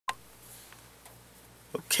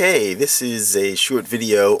Okay, this is a short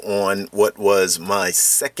video on what was my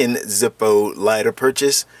second Zippo lighter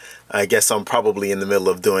purchase. I guess I'm probably in the middle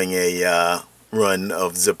of doing a run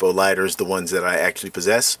of Zippo lighters, the ones that I actually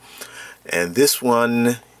possess. And this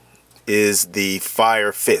one is the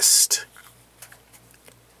Fire Fist.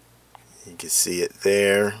 You can see it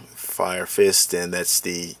there, Fire Fist, and that's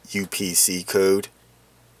the UPC code.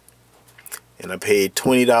 And I paid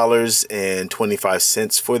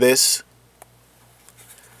 $20.25 for this.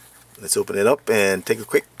 Let's open it up and take a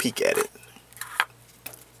quick peek at it.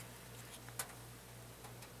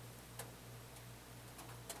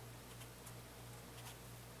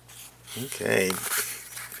 Okay,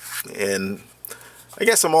 and I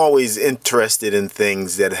guess I'm always interested in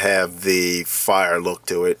things that have the fire look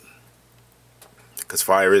to it, because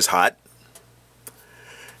fire is hot,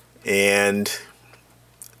 and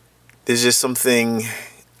there's just something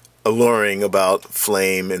alluring about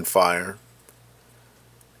flame and fire.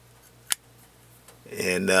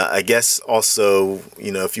 And I guess also,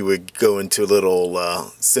 you know, if you would go into a little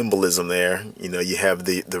symbolism there, you know, you have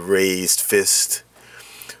the raised fist,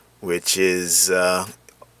 which is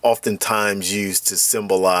oftentimes used to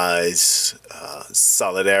symbolize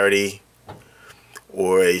solidarity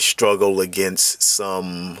or a struggle against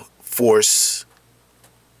some force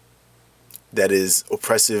that is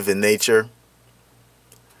oppressive in nature.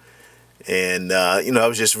 And you know, I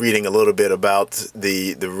was just reading a little bit about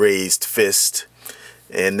the raised fist.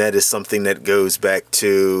 And that is something that goes back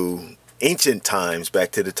to ancient times,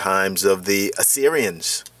 back to the times of the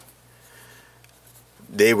Assyrians.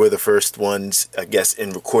 They were the first ones, I guess,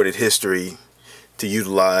 in recorded history to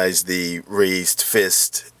utilize the raised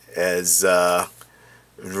fist as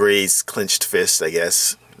raised clenched fist, I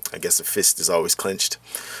guess. I guess a fist is always clenched.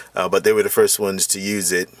 But they were the first ones to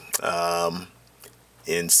use it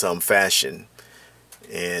in some fashion.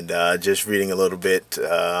 And just reading a little bit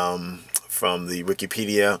from the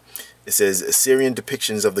Wikipedia, it says Assyrian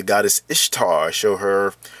depictions of the goddess Ishtar show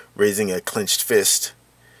her raising a clenched fist,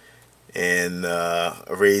 and a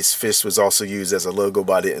raised fist was also used as a logo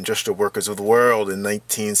by the industrial workers of the world in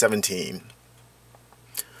 1917.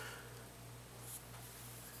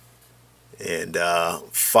 And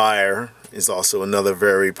fire is also another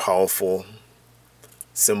very powerful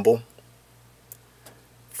symbol.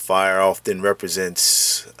 Fire often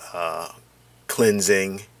represents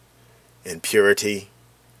cleansing and purity,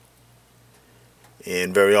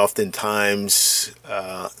 and very often times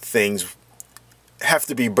things have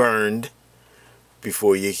to be burned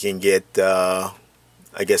before you can get I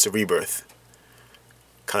guess a rebirth,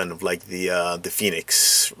 kind of like the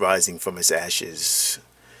phoenix rising from its ashes,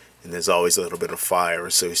 and there's always a little bit of fire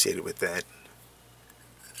associated with that.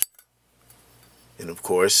 And of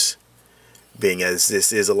course, being as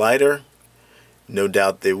this is a lighter, no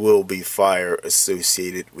doubt there will be fire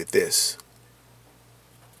associated with this.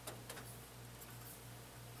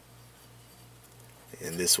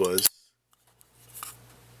 And this was,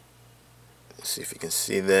 let's see if you can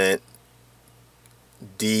see that,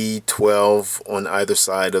 D12 on either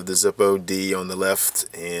side of the Zippo, D on the left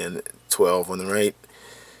and 12 on the right.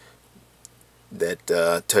 That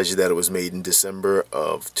tells you that it was made in December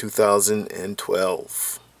of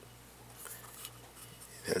 2012.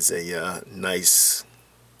 It has a nice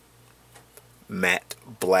matte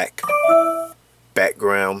black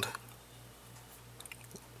background,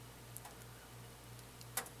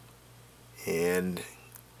 and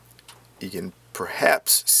you can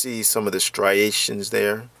perhaps see some of the striations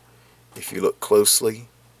there if you look closely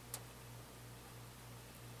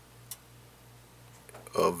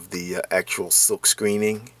of the actual silk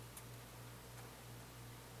screening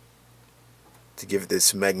to give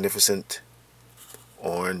this magnificent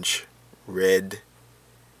orange, red,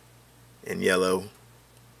 and yellow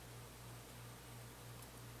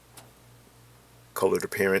colored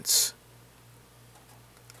appearance.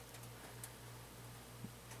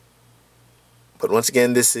 But once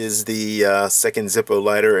again, this is the second Zippo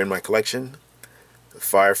lighter in my collection, the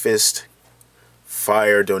Fire Fist.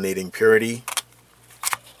 Fire donating purity.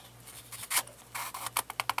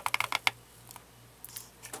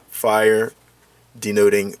 Fire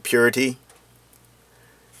denoting purity.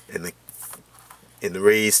 And in the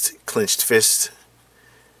raised clenched fist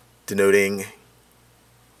denoting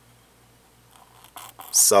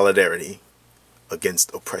solidarity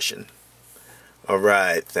against oppression.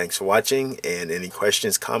 Alright, thanks for watching, and any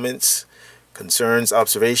questions, comments, concerns,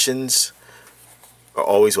 observations are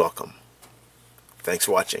always welcome. Thanks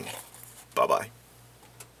for watching. Bye-bye.